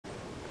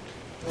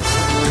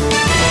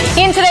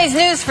In today's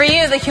news for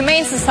you, the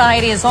Humane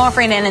Society is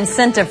offering an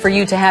incentive for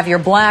you to have your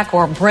black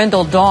or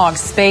brindle dog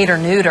spayed or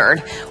neutered.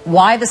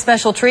 Why the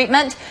special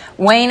treatment?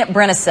 Wayne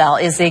Brindle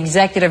is the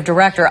executive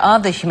director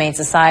of the Humane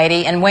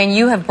Society. And Wayne,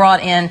 you have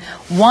brought in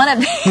one of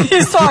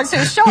these dogs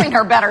who's showing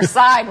her better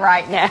side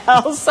right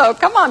now. So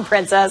come on,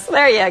 Princess.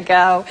 There you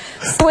go.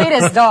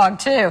 Sweetest dog,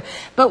 too.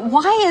 But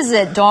why is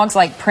it dogs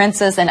like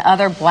Princess and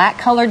other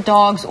black-colored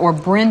dogs or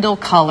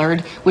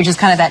brindle-colored, which is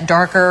kind of that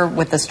darker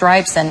with the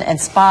stripes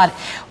and spot,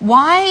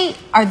 why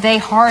are they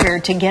harder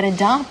to get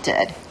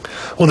adopted?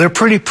 Well, they're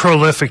pretty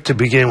prolific to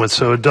begin with.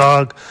 So a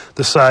dog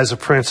the size of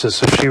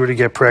Princess, if she were to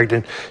get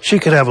pregnant, she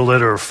could have a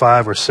litter of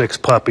 5 or 6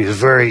 puppies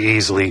very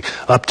easily,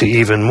 up to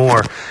even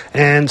more.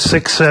 And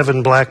 6,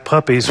 7 black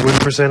puppies would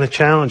present a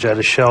challenge at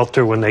a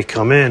shelter when they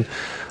come in.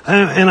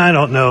 And I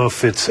don't know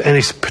if it's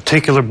any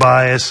particular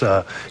bias.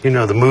 You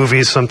know, the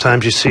movies,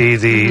 sometimes you see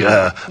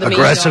the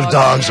aggressive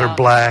dogs are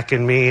black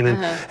and mean.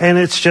 And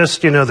it's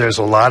just, you know, there's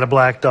a lot of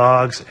black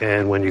dogs.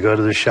 And when you go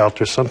to the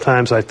shelter,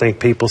 sometimes I think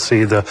people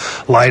see the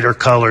lighter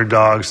colored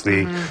dogs,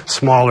 the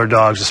smaller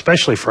dogs,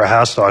 especially for a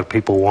house dog.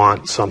 People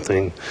want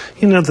something,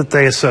 you know, that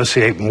they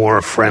associate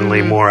more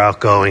friendly, more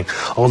outgoing.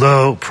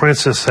 Although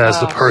Princess has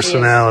the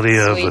personality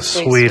of a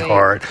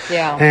sweetheart.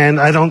 Yeah. And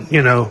I don't,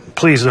 you know,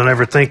 please don't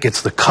ever think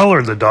it's the color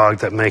of the dog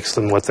that makes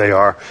them what they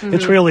are.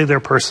 It's really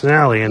their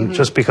personality, and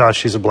just because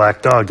she's a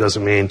black dog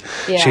doesn't mean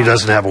she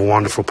doesn't have a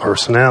wonderful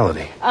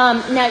personality.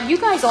 Now, you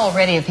guys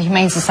already at the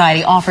Humane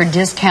Society offer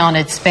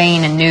discounted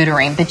spaying and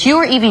neutering, but you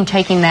are even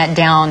taking that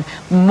down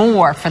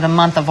more for the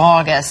month of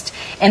August.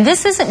 And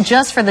this isn't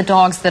just for the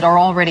dogs that are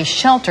already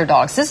shelter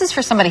dogs. This is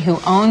for somebody who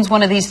owns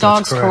one of these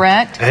dogs,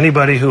 correct?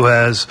 Anybody who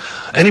has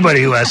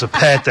a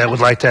pet that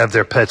would like to have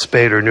their pet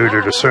spayed or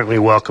neutered are certainly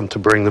welcome to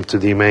bring them to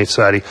the Humane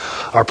Society.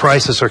 Our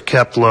prices are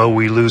kept low.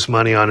 We lose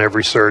money on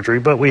every surgery,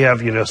 but we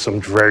have, you know,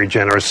 some very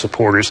generous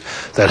supporters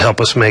that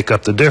help us make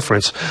up the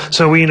difference.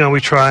 So we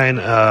try and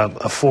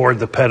afford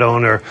the pet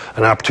owner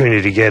an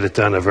opportunity to get it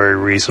done at a very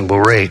reasonable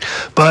rate.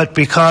 But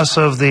because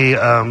of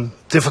the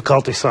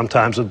difficulty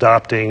sometimes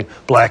adopting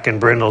black and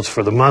brindles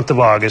for the month of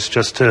August,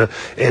 just to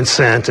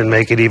incent and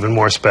make it even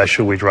more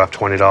special, we drop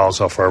 $20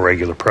 off our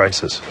regular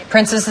prices.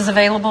 Princess is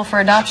available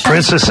for adoption?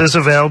 Princess is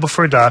available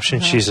for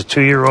adoption. She's a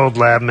 2-year-old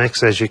lab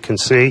mix, as you can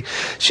see.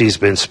 She's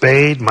been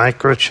spayed,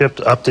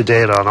 microchipped, up to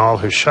date on all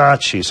her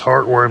shots. She's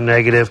heartworm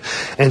negative,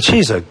 and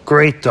she's a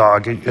great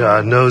dog.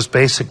 Knows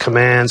basic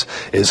commands,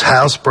 is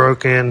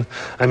housebroken.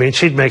 I mean,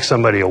 she'd make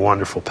somebody a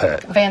wonderful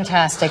pet.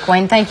 Fantastic.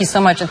 Wayne, thank you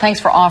so much, and thanks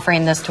for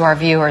offering this to our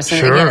viewers.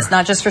 Sure. Again, it's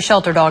not just for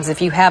shelter dogs.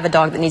 If you have a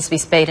dog that needs to be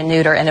spayed and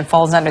neutered and it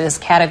falls under this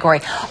category,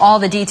 all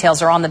the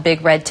details are on the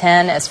big red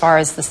 10 as far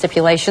as the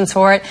stipulations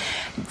for it.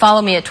 Follow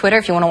me at Twitter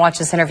if you want to watch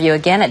this interview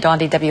again at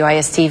Dawndy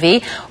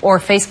WISTV, or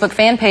Facebook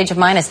fan page of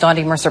mine is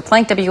Dawndy Mercer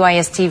Plank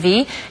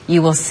WISTV.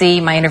 You will see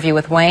my interview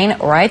with Wayne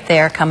right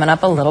there coming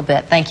up a little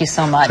bit. Thank you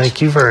so much.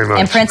 Thank you very much.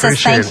 And Princess,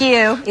 thank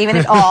you. Even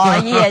if,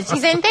 yes,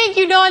 she's saying thank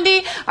you, Dawndy.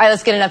 All right,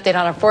 let's get an update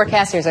on our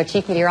forecast. Here's our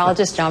chief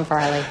meteorologist, John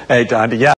Farley. Hey, Dawndy. Yeah.